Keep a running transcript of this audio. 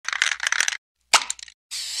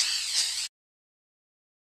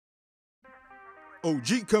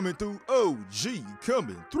OG coming through. OG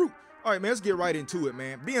coming through. All right, man, let's get right into it,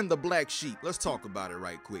 man. Being the black sheep, let's talk about it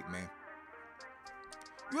right quick, man.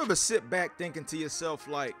 You ever sit back thinking to yourself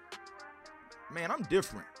like, man, I'm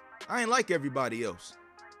different. I ain't like everybody else.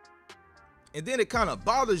 And then it kind of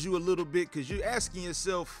bothers you a little bit because you're asking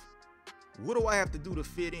yourself, what do I have to do to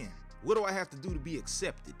fit in? What do I have to do to be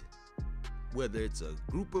accepted? Whether it's a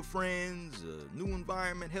group of friends, a new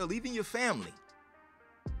environment, hell, even your family.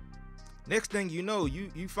 Next thing you know,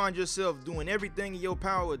 you find yourself doing everything in your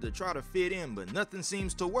power to try to fit in, but nothing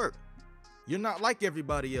seems to work. You're not like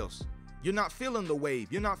everybody else. You're not feeling the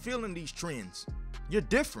wave. You're not feeling these trends. You're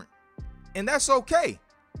different. And that's okay.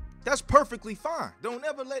 That's perfectly fine. Don't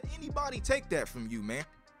ever let anybody take that from you, man.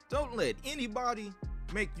 Don't let anybody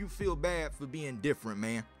make you feel bad for being different,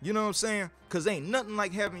 man. You know what I'm saying? Cause ain't nothing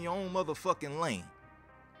like having your own motherfucking lane.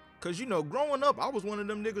 Cause you know, growing up, I was one of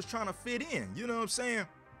them niggas trying to fit in. You know what I'm saying?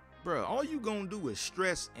 Bro, all you gonna do is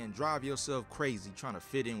stress and drive yourself crazy trying to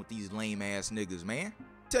fit in with these lame ass niggas, man.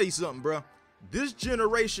 Tell you something, bro. This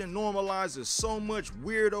generation normalizes so much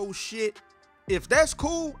weirdo shit. If that's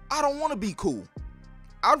cool, I don't want to be cool.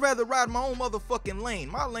 I'd rather ride my own motherfucking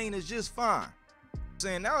lane. My lane is just fine.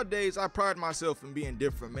 Saying nowadays, I pride myself in being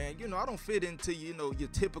different, man. You know, I don't fit into, you know, your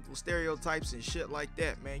typical stereotypes and shit like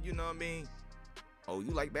that, man. You know what I mean? Oh,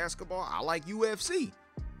 you like basketball? I like UFC.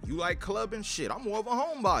 You like clubbing? Shit, I'm more of a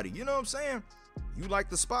homebody. You know what I'm saying? You like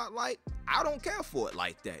the spotlight? I don't care for it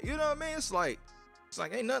like that. You know what I mean? It's like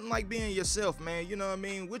ain't nothing like being yourself, man. You know what I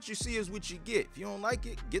mean? What you see is what you get. If you don't like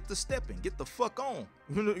it, get the stepping. Get the fuck on.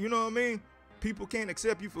 You know what I mean? People can't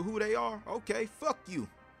accept you for who they are. Okay, fuck you.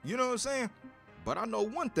 You know what I'm saying? But I know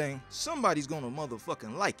one thing, somebody's gonna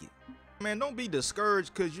motherfucking like it. Man, don't be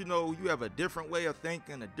discouraged because you know you have a different way of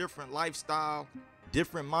thinking, a different lifestyle,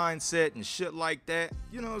 different mindset and shit like that.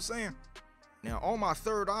 You know what I'm saying? Now, all my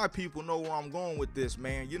third eye people know where I'm going with this,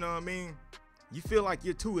 man. You know what I mean? You feel like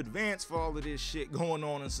you're too advanced for all of this shit going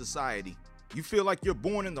on in society. You feel like you're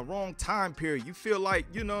born in the wrong time period. You feel like,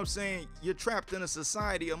 you know what I'm saying, you're trapped in a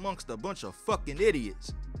society amongst a bunch of fucking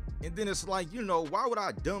idiots. And then it's like, you know, why would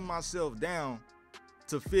I dumb myself down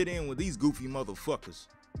to fit in with these goofy motherfuckers?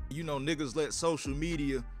 You know, niggas let social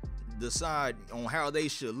media decide on how they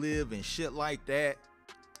should live and shit like that.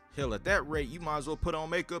 Hell, at that rate, you might as well put on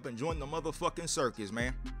makeup and join the motherfucking circus,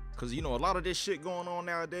 man. Cause you know, a lot of this shit going on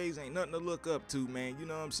nowadays ain't nothing to look up to, man. You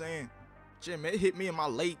know what I'm saying? Shit, man, it hit me in my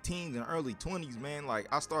late teens and early 20s, man. Like,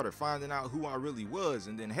 I started finding out who I really was.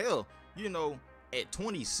 And then, hell, you know, at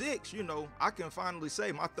 26, you know, I can finally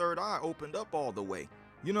say my third eye opened up all the way.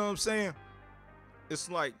 You know what I'm saying? It's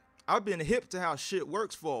like, I've been hip to how shit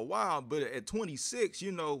works for a while, but at 26,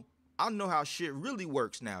 you know, I know how shit really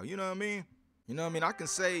works now. You know what I mean? You know what I mean? I can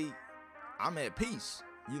say I'm at peace.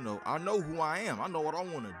 You know, I know who I am. I know what I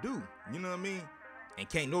want to do. You know what I mean? And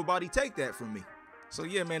can't nobody take that from me. So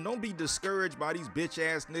yeah, man, don't be discouraged by these bitch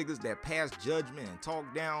ass niggas that pass judgment and talk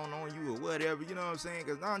down on you or whatever. You know what I'm saying?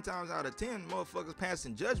 Because 9 times out of 10, motherfuckers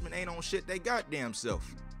passing judgment ain't on shit they goddamn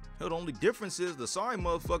self. Hell, the only difference is the sorry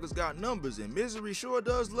motherfuckers got numbers, and misery sure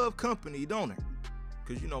does love company, don't it?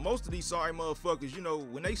 Because, you know, most of these sorry motherfuckers, you know,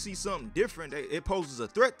 when they see something different, it poses a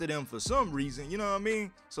threat to them for some reason, you know what I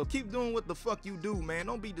mean? So keep doing what the fuck you do, man.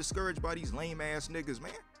 Don't be discouraged by these lame ass niggas,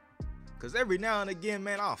 man. Because every now and again,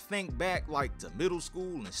 man, I'll think back, like, to middle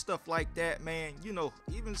school and stuff like that, man. You know,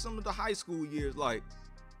 even some of the high school years, like,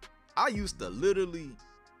 I used to literally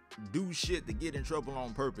do shit to get in trouble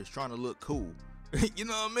on purpose, trying to look cool. You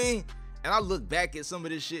know what I mean? And I look back at some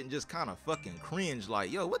of this shit and just kind of fucking cringe,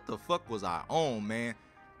 like, yo, what the fuck was I on, man?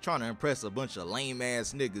 Trying to impress a bunch of lame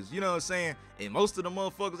ass niggas, you know what I'm saying? And most of the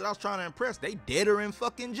motherfuckers that I was trying to impress, they dead or in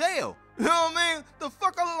fucking jail. You know what I mean? The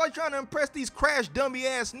fuck I look like trying to impress these crash dummy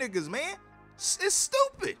ass niggas, man? It's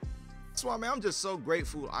stupid. That's why, man, I'm just so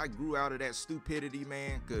grateful I grew out of that stupidity,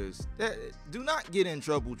 man, because do not get in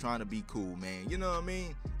trouble trying to be cool, man. You know what I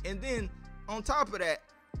mean? And then on top of that,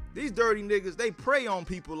 these dirty niggas, they prey on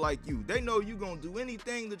people like you. They know you gonna do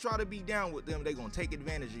anything to try to be down with them. They gonna take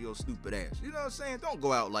advantage of your stupid ass. You know what I'm saying? Don't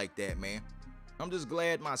go out like that, man. I'm just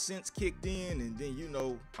glad my sense kicked in, and then, you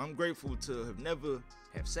know, I'm grateful to have never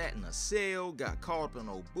have sat in a cell, got caught up in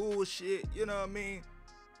no bullshit. You know what I mean?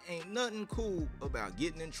 Ain't nothing cool about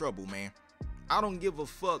getting in trouble, man. I don't give a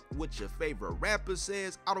fuck what your favorite rapper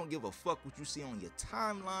says. I don't give a fuck what you see on your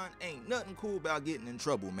timeline. Ain't nothing cool about getting in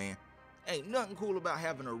trouble, man. Ain't nothing cool about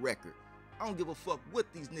having a record. I don't give a fuck what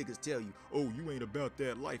these niggas tell you. Oh, you ain't about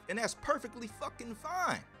that life. And that's perfectly fucking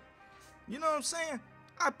fine. You know what I'm saying?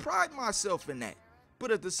 I pride myself in that.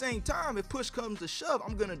 But at the same time, if push comes to shove,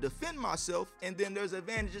 I'm gonna defend myself, and then there's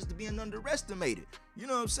advantages to being underestimated. You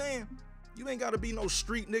know what I'm saying? You ain't gotta be no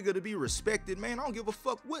street nigga to be respected, man. I don't give a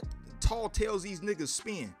fuck what tall tales these niggas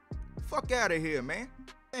spin. Fuck out of here, man.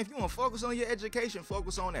 If you wanna focus on your education,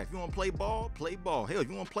 focus on that. If you wanna play ball, play ball. Hell, if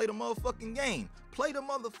you wanna play the motherfucking game, play the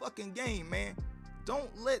motherfucking game, man. Don't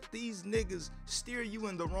let these niggas steer you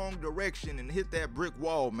in the wrong direction and hit that brick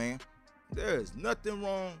wall, man. There's nothing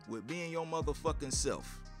wrong with being your motherfucking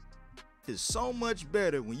self. It's so much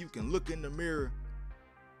better when you can look in the mirror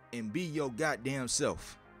and be your goddamn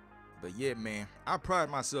self. But yeah, man, I pride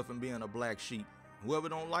myself in being a black sheep. Whoever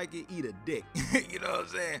don't like it, eat a dick. You know what I'm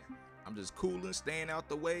saying? I'm just coolin', staying out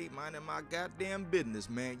the way, minding my goddamn business,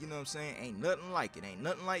 man. You know what I'm saying? Ain't nothing like it. Ain't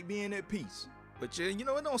nothing like being at peace. But yeah, you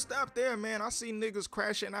know, it don't stop there, man. I see niggas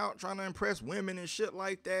crashing out, trying to impress women and shit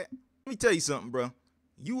like that. Let me tell you something, bro.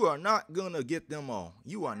 You are not gonna get them all.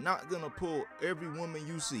 You are not gonna pull every woman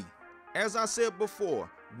you see. As I said before,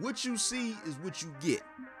 what you see is what you get.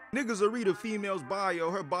 Niggas will read a female's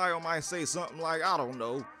bio. Her bio might say something like, I don't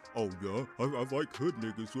know. Oh yeah, I like hood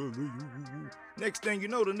niggas. Next thing you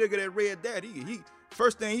know, the nigga that read that, he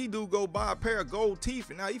first thing he do go buy a pair of gold teeth,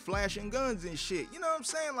 and now he flashing guns and shit. You know what I'm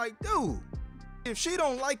saying? Like, dude, if she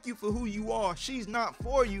don't like you for who you are, she's not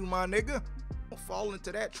for you, my nigga. Don't fall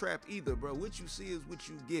into that trap either, bro. What you see is what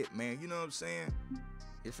you get, man. You know what I'm saying?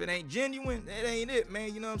 If it ain't genuine, that ain't it,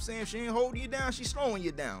 man. You know what I'm saying? If she ain't holding you down, she's slowing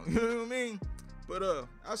you down. You know what I mean? But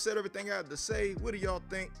I said everything I had to say. What do y'all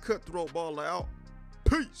think? Cutthroat Baller out.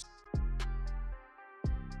 Peace.